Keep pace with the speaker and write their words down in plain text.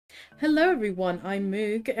Hello everyone, I'm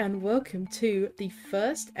Moog and welcome to the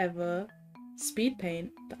first ever speed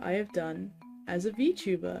paint that I have done as a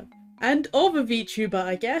VTuber. And of a VTuber,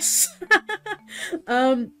 I guess.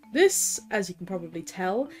 This, as you can probably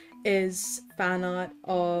tell, is fan art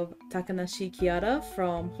of Takanashi Kiara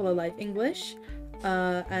from Hololive English.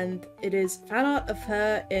 And it is fan art of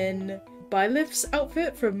her in Byleth's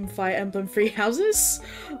outfit from Fire Emblem Three Houses.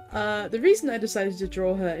 The reason I decided to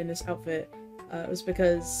draw her in this outfit was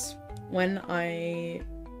because when I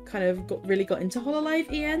kind of really got into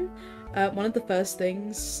Hololive EN, one of the first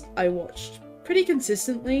things I watched pretty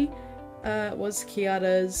consistently was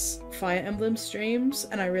Kiara's Fire Emblem streams,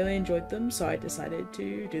 and I really enjoyed them, so I decided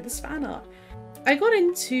to do this fan art. I got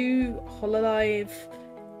into Hololive,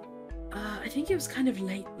 I think it was kind of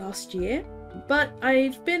late last year, but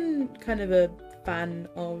I've been kind of a fan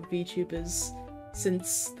of VTubers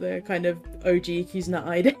since the kind of OG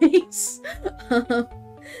Kuznai days.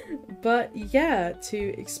 But yeah, to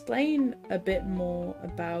explain a bit more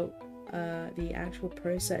about the actual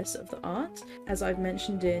process of the art, as I've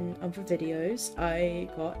mentioned in other videos, I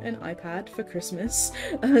got an iPad for Christmas,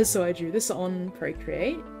 so I drew this on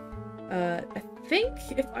Procreate. I think,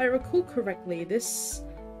 if I recall correctly,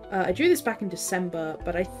 I drew this back in December,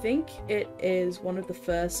 but I think it is one of the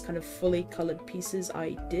first kind of fully coloured pieces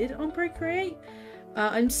I did on Procreate.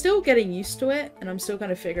 I'm still getting used to it, and I'm still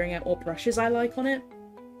kind of figuring out what brushes I like on it.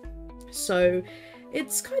 So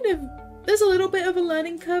it's kind of, there's a little bit of a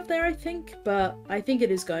learning curve there, I think, but I think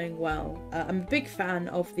it is going well. I'm a big fan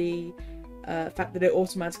of the fact that it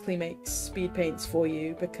automatically makes speed paints for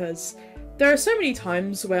you, because there are so many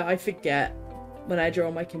times where I forget when I draw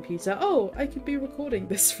on my computer, oh, I could be recording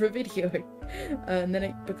this for a video, and then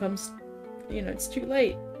it becomes, you know, it's too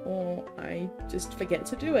late, or I just forget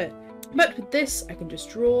to do it. But with this, I can just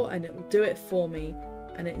draw and it will do it for me,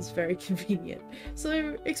 and it is very convenient.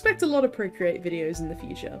 So expect a lot of Procreate videos in the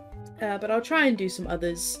future. But I'll try and do some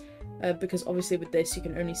others, because obviously with this you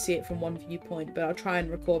can only see it from one viewpoint, but I'll try and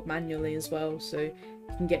record manually as well, so you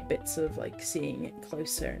can get bits of like seeing it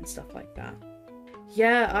closer and stuff like that.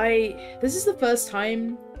 Yeah, this is the first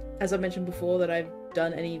time, as I mentioned before, that I've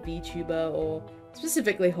done any VTuber or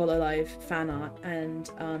specifically Hololive fan art, and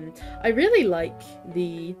I really like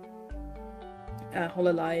the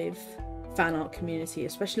Hololive fan art community,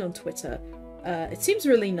 especially on Twitter. It seems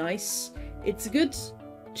really nice. It's a good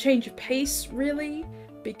change of pace, really,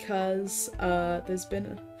 because there have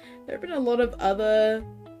been a lot of other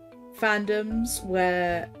fandoms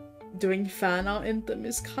where doing fan art in them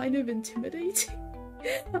is kind of intimidating.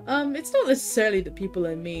 It's not necessarily that people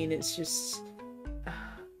are mean, it's just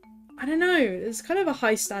I don't know, there's kind of a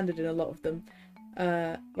high standard in a lot of them,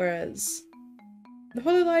 whereas the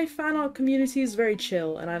Hololive fan art community is very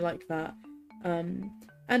chill, and I like that.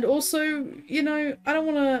 And also, you know, I don't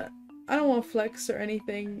want to flex or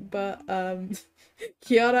anything, but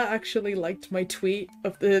Kiara actually liked my tweet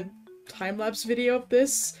of the time-lapse video of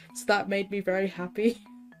this, so that made me very happy.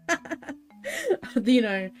 You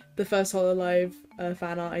know, the first Hololive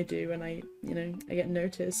fan art I do, and I get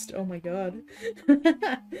noticed. Oh my god.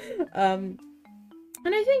 And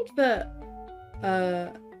I think that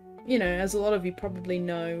you know, as a lot of you probably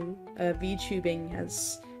know, VTubing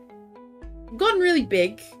has gotten really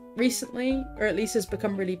big recently, or at least has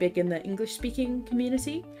become really big in the English-speaking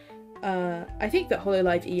community. I think that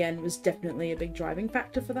Hololive EN was definitely a big driving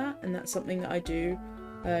factor for that, and that's something that I do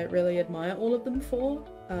really admire all of them for.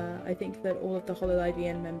 I think that all of the Hololive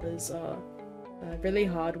EN members are really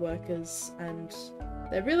hard workers, and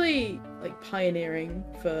they're really like pioneering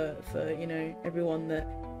for you know, everyone that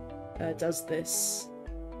does this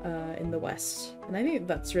in the West, and I think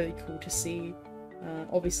that's really cool to see.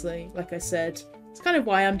 Obviously, like I said, it's kind of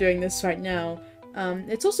why I'm doing this right now.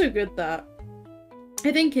 It's also good that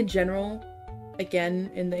I think in general,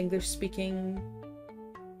 again, in the English-speaking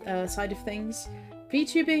side of things,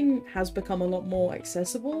 VTubing has become a lot more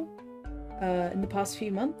accessible in the past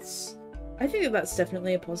few months. I think that that's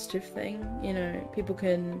definitely a positive thing. You know, people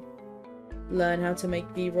can learn how to make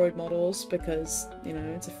V-Roid models because, you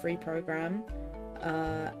know, it's a free program.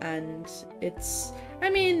 And it's, I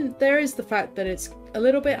mean, there is the fact that it's a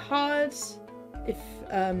little bit hard if,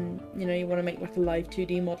 you know, you want to make like a live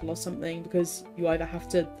 2D model or something, because you either have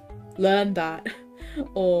to learn that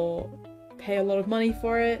or pay a lot of money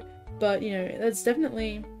for it. But, you know, there's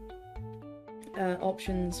definitely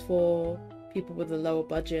options for people with a lower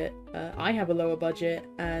budget. I have a lower budget,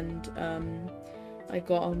 and I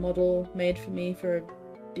got a model made for me for a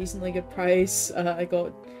decently good price. I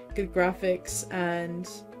got good graphics, and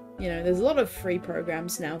you know, there's a lot of free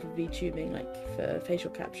programs now for VTubing, like for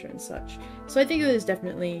facial capture and such. So I think there's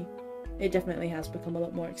definitely it definitely has become a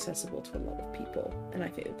lot more accessible to a lot of people, and I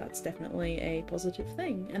think that that's definitely a positive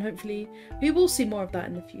thing, and hopefully we will see more of that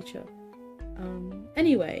in the future.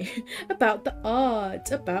 Anyway, about the art.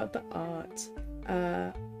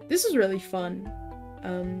 This was really fun.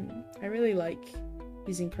 I really like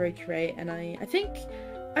using Procreate, and I think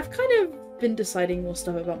I've kind of been deciding more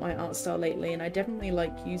stuff about my art style lately, and I definitely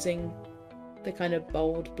like using the kind of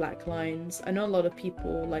bold black lines. I know a lot of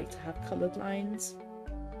people like to have coloured lines.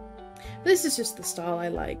 This is just the style I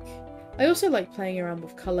like. I also like playing around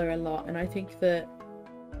with colour a lot, and I think that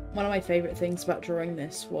one of my favourite things about drawing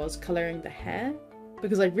this was colouring the hair,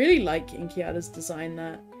 because I really like in Kiara's design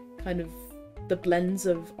that kind of the blends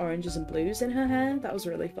of oranges and blues in her hair. That was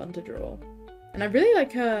really fun to draw. And I really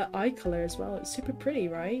like her eye colour as well. It's super pretty,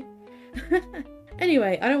 right?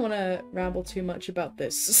 Anyway, I don't want to ramble too much about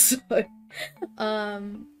this, so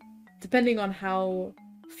depending on how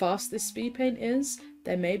fast this speed paint is,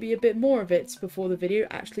 there may be a bit more of it before the video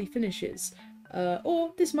actually finishes.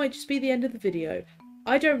 Or this might just be the end of the video.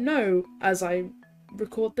 I don't know as I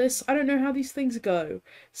record this. I don't know how these things go.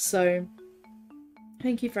 So,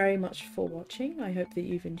 thank you very much for watching. I hope that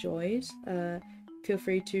you've enjoyed. Feel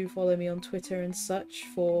free to follow me on Twitter and such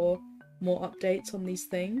for more updates on these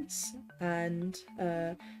things. And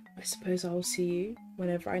I suppose I will see you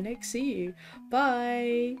whenever I next see you.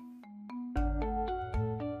 Bye!